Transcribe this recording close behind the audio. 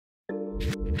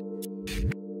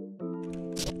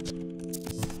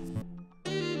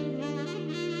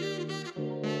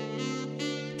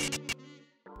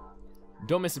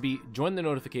Don't miss a beat, join the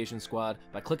notification squad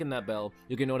by clicking that bell.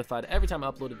 You'll get notified every time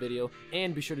I upload a video,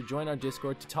 and be sure to join our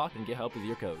Discord to talk and get help with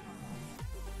your code.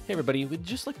 Hey everybody, we'd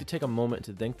just like to take a moment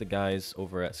to thank the guys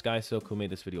over at SkySilk who made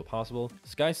this video possible.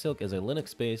 SkySilk is a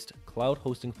Linux-based cloud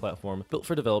hosting platform built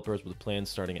for developers with plans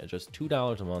starting at just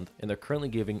 $2 a month, and they're currently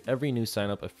giving every new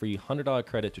sign-up a free $100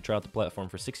 credit to try out the platform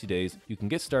for 60 days. You can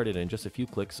get started in just a few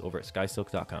clicks over at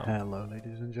SkySilk.com. Hello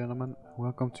ladies and gentlemen,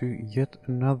 welcome to yet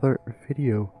another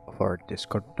video of our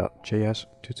Discord.js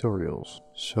tutorials.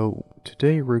 So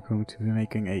today we're going to be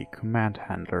making a command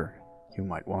handler. You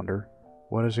might wonder,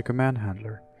 what is a command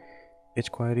handler? It's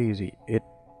quite easy. It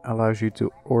allows you to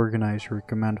organize your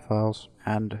command files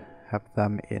and have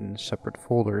them in separate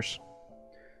folders.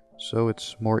 So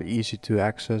it's more easy to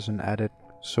access and edit.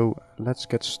 So let's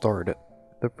get started.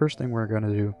 The first thing we're going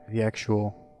to do is the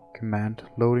actual command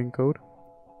loading code.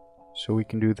 So we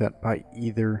can do that by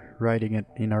either writing it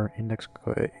in our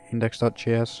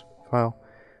index.js file,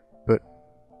 but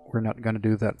we're not going to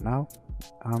do that now.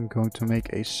 I'm going to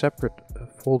make a separate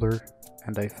folder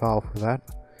and a file for that,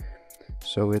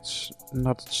 so it's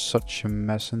not such a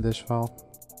mess in this file.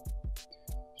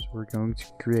 So we're going to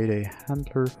create a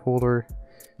handler folder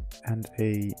and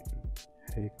a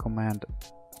command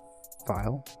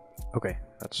file. Okay,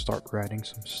 let's start writing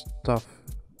some stuff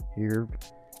here.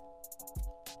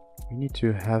 We need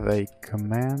to have a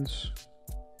commands.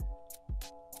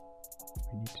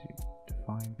 We need to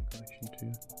define collection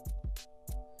too.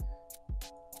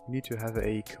 We need to have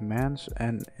a commands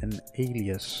and an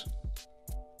alias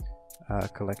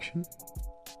collection.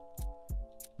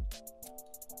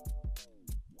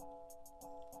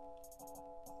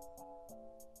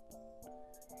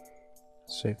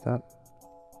 Save that.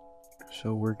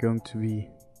 So we're going to be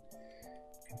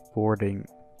importing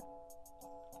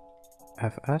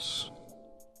fs.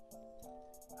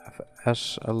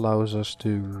 Fs allows us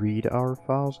to read our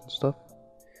files and stuff.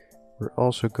 We're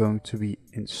also going to be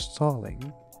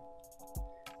installing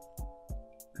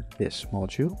this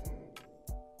module.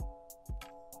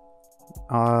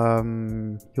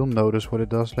 You'll notice what it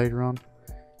does later on.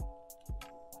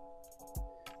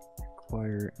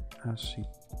 Require ASCII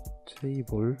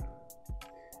table,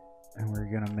 and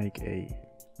we're gonna make a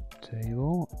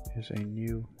table is a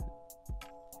new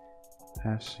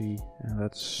ASCII, and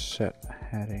let's set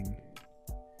heading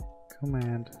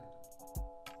command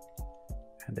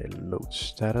and a load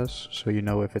status, so you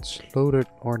know if it's loaded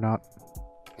or not.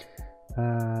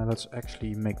 Let's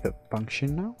actually make the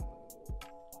function now.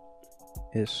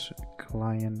 Is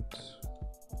client.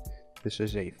 This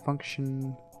is a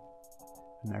function,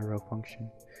 an arrow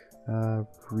function.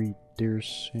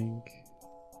 Reader-sync.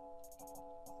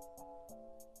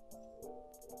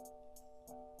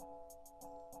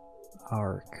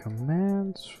 Our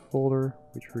commands folder,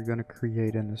 which we're going to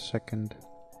create in a second.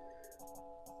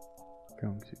 We're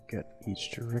going to get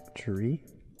each directory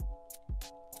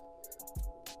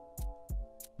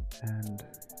and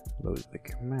load the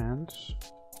commands.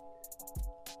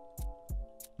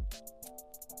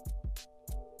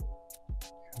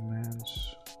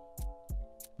 Commands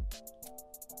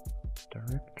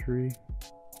directory.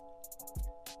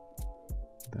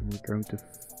 Then we're going to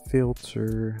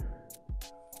filter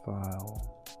file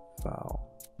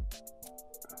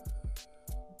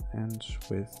ends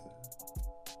with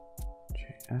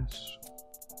JS.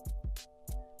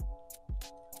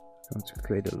 I'm going to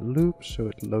create a loop so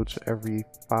it loads every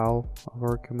file of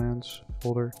our commands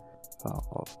folder. File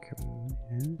of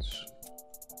commands.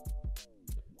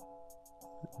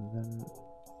 And then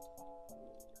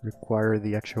require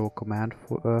the actual command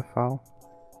file.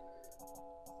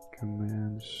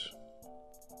 Commands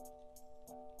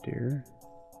dir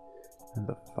and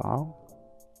the file.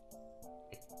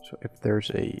 So if there's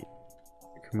a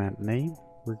command name,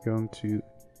 we're going to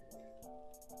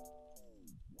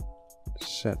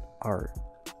set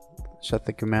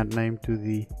the command name to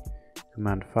the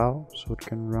command file so it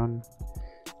can run.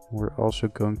 We're also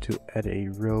going to add a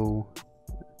row,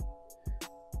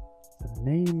 the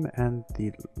name and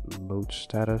the load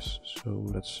status. So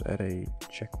let's add a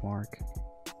check mark.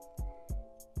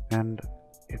 And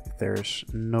if there's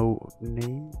no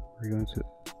name, we're going to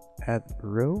add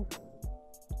row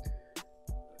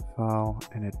file,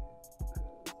 and it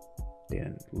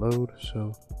didn't load,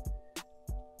 so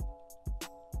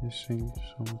missing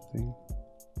something.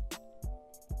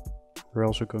 We're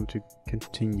also going to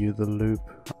continue the loop,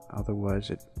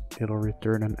 otherwise it'll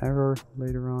return an error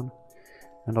later on.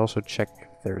 And also check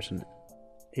if there's an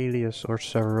alias or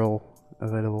several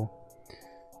available.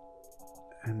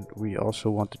 And we also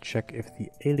want to check if the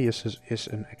aliases is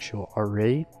an actual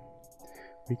array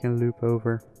we can loop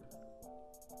over.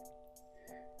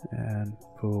 And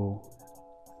pull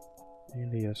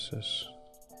aliases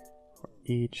for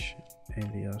each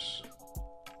alias.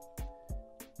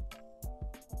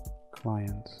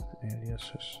 Client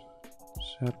aliases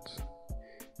set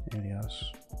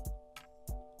alias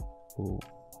full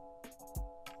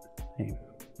name.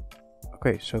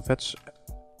 Okay, so that's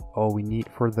all we need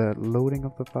for the loading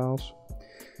of the files.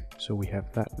 So we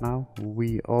have that now.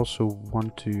 We also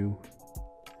want to,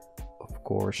 of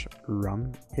course,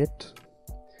 run it.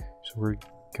 So we're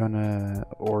gonna,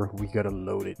 or we gotta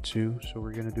load it too. So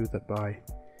we're gonna do that by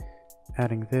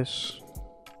adding this.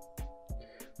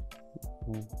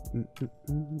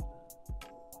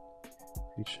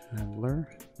 Each handler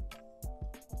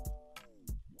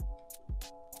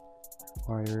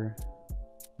require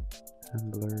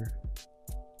handler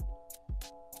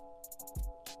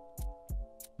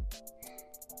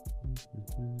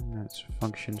that's a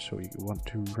function, so you want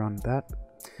to run that.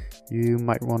 You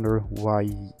might wonder why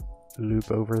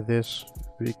loop over this,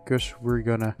 because we're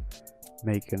gonna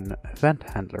make an event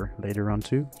handler later on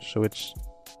too, so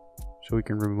we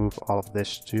can remove all of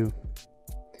this too.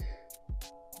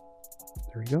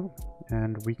 There we go,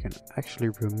 and we can actually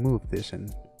remove this in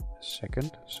a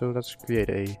second. So let's create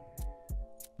a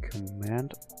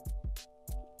command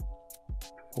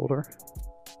folder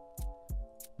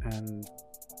and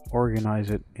organize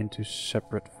it into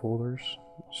separate folders,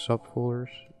 subfolders.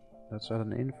 Let's add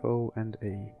an info and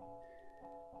a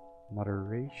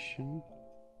moderation,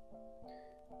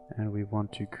 and we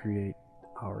want to create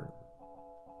our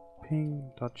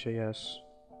ping.js,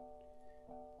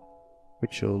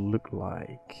 which will look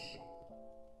like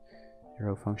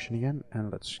arrow function again.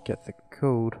 And let's get the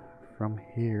code from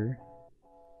here,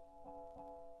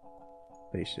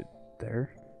 paste it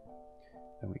there,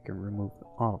 then we can remove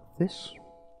all of this.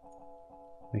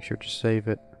 Make sure to save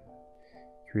it,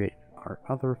 create our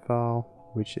other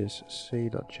file, which is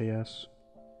say.js,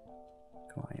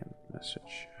 client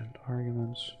message and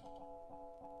arguments,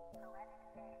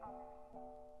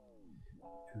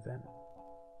 and then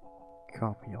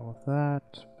copy all of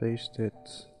that, paste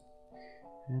it,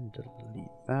 and delete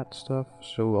that stuff.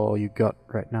 So all you got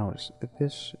right now is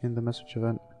this in the message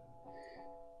event.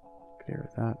 Clear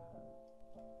that.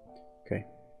 Okay,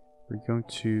 we're going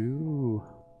to,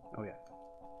 oh yeah,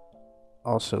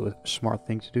 also a smart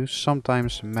thing to do,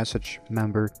 sometimes message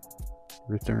member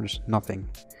returns nothing.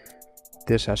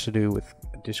 This has to do with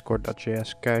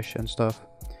discord.js cache and stuff.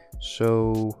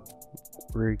 So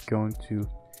we're going to,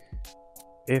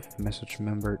 if message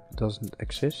member doesn't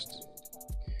exist,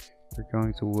 we're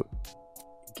going to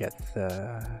get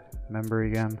the member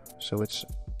again, so it's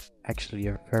actually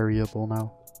a variable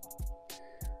now.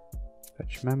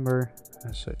 Fetch member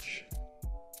message.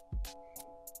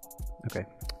 Okay,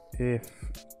 if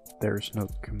there's no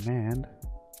command,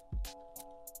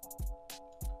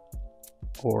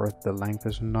 or the length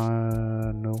is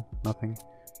nothing,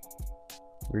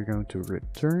 we're going to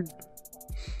return.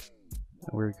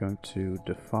 We're going to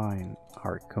define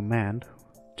our command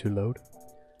to load.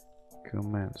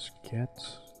 Commands get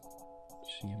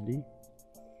cmd.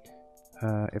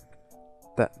 If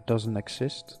that doesn't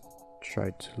exist, try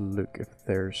to look if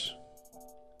there's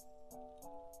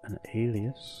an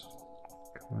alias.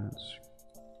 Commands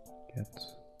get.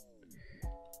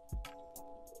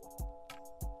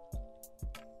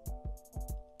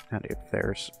 And if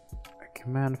there's a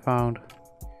command found,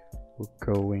 we're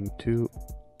going to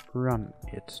run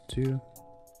it to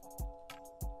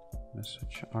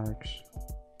message args.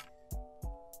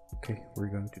 Okay, we're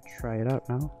going to try it out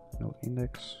now. No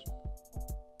index.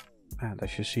 And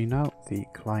as you see now, the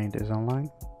client is online.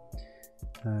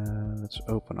 Let's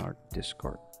open our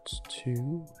Discord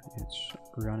too. It's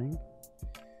running.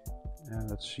 And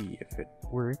let's see if it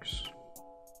works.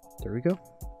 There we go.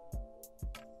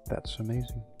 That's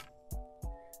amazing.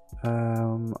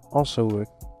 Also a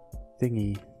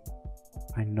thingy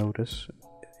I noticed,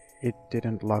 it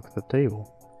didn't lock the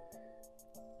table.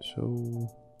 So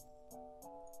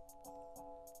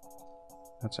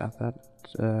let's add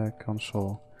that.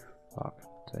 Console log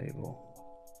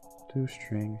table to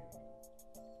string.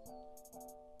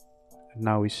 And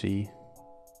now we see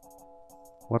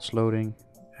what's loading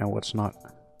and what's not.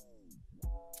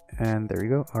 And there you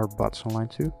go, our bot's online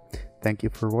too. Thank you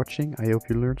for watching. I hope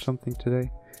you learned something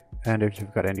today. And if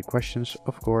you've got any questions,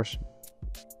 of course,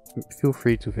 feel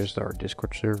free to visit our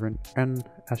Discord server and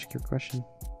ask your question.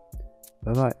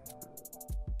 Bye bye.